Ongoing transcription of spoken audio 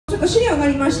とシリアがあ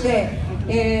りまして、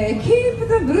Keep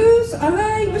the Blues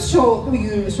Alive 賞と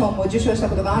いう賞も受賞した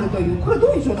ことがあるという、これはど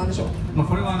ういう賞なんでしょう。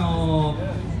これは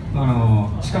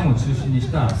シカゴを中心に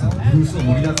したそのブルースを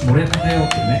盛り立てようっ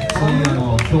ていうね、そういう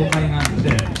協会があって、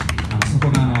そ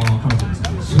こが彼女に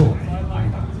その賞があ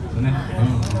りなんですよね。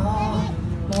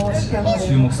もうシカゴで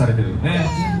注目されてるよね。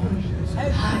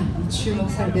はい、注目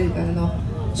されてるから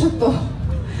ちょっと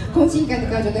懇親会の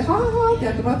会場ではーはーって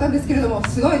やってもらったんですけれども、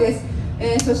すごいです。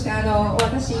そして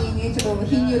私にちょっと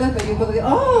貧乳だということで、お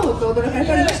ーと驚かれ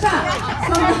ておりました。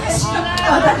そんな私の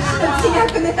自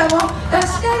虐ネタも出し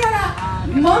ながら、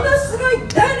ものすごい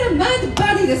ダイナマイト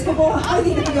バディです。ここを歩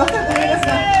いていた時分かると思います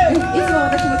が、いつも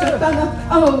私もちょっ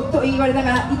とと言われなが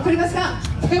ら言っておりますが、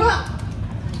では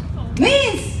ミ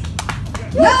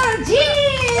スノラジー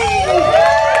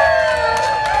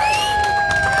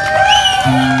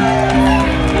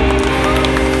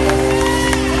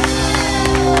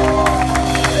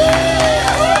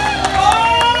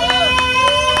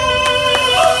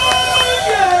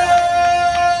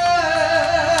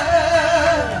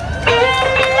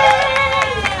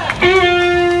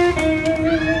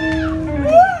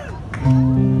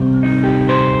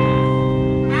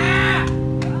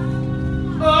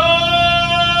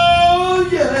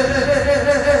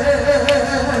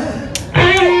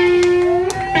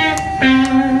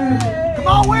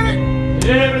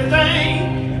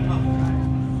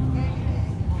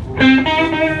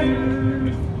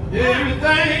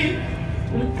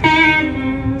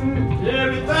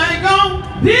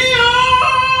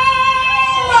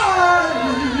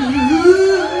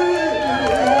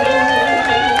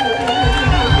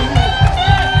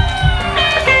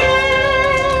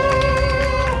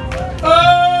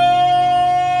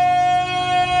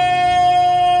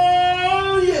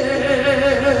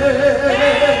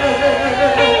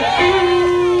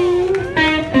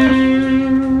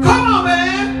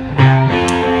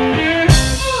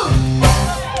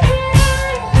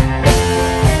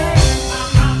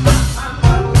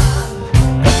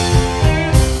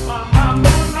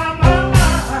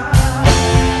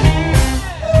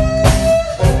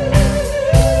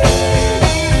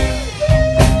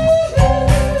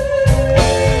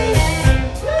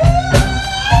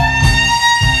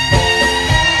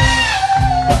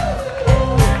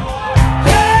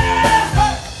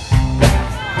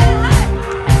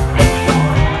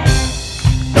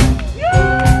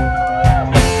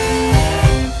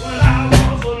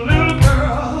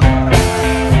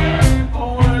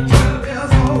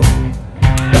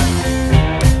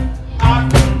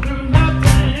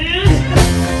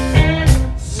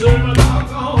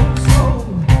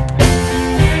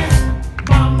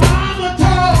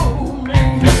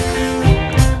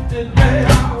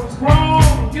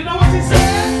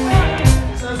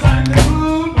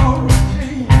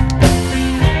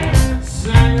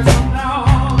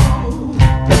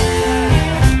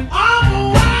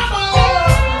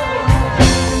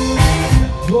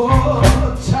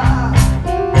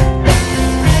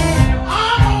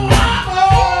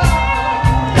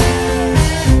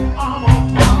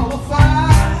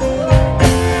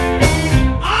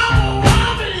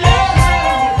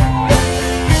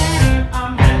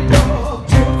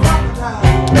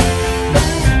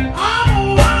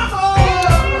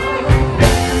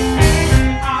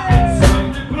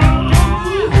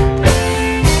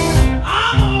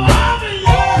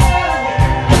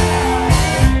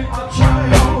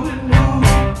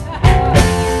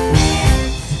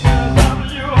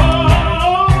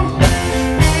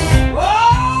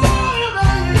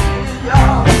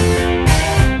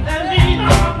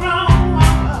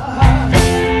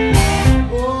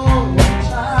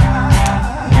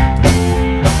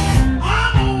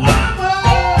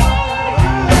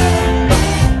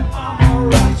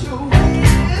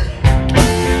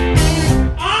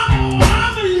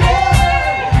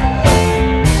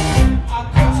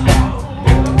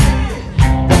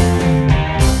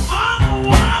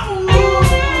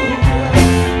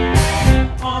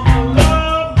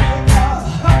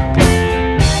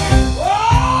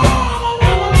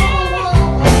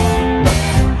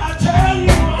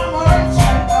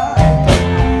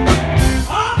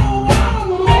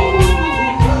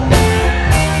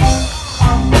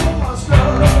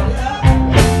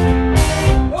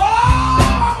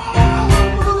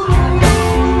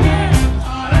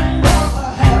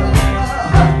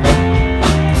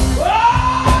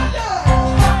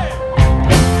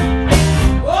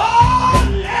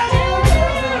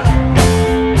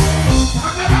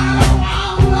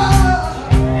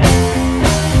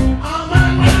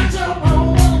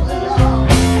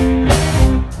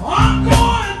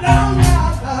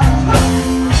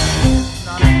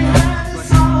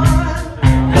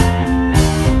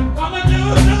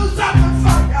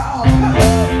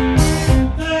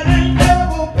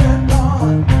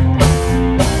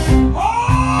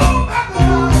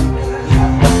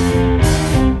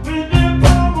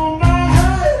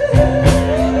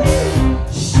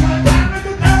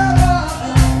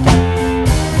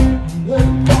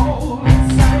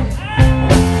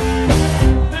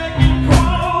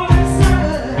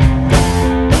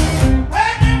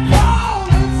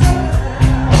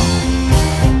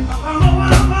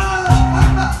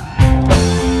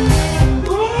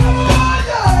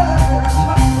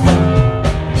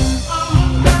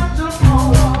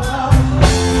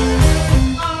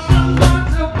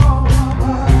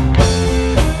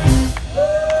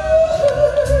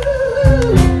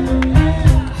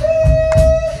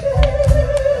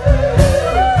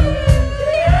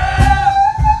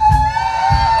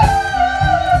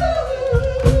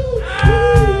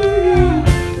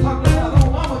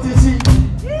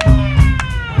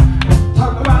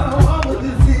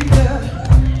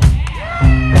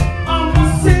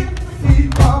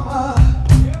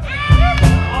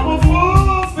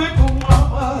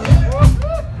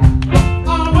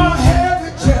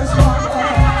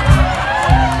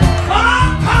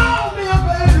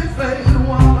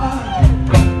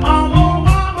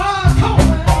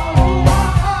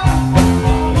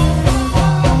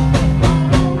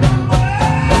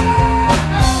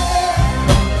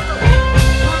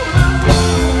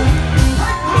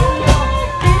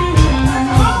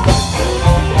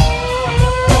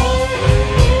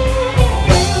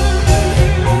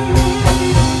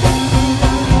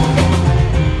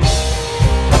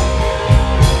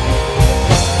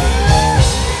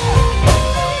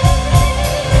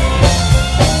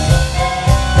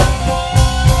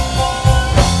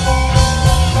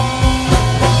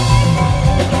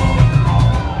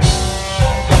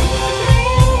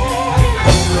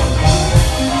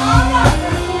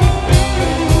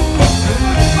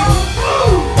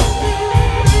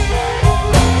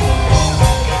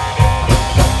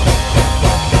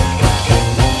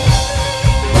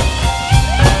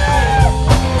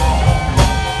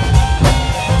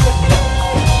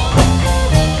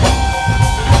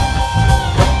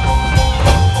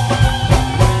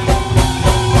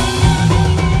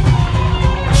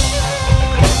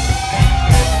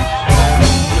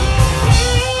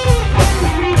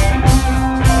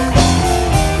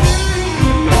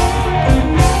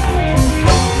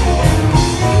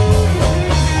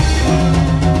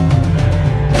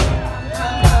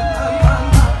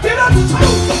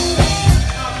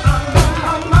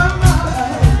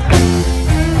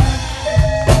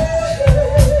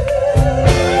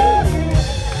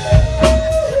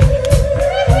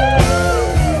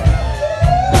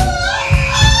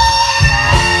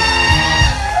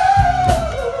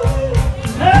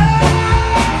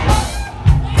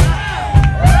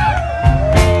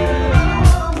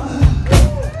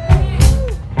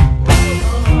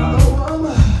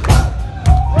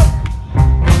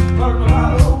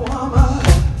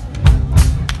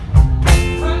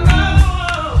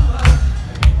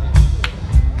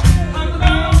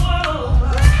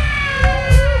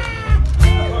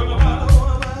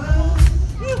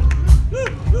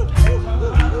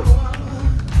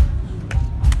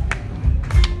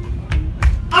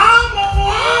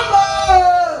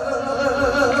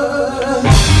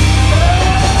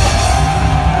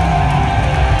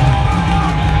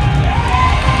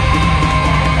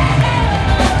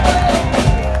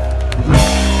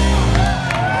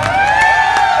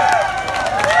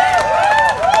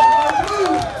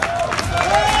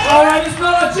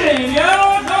Kanehira!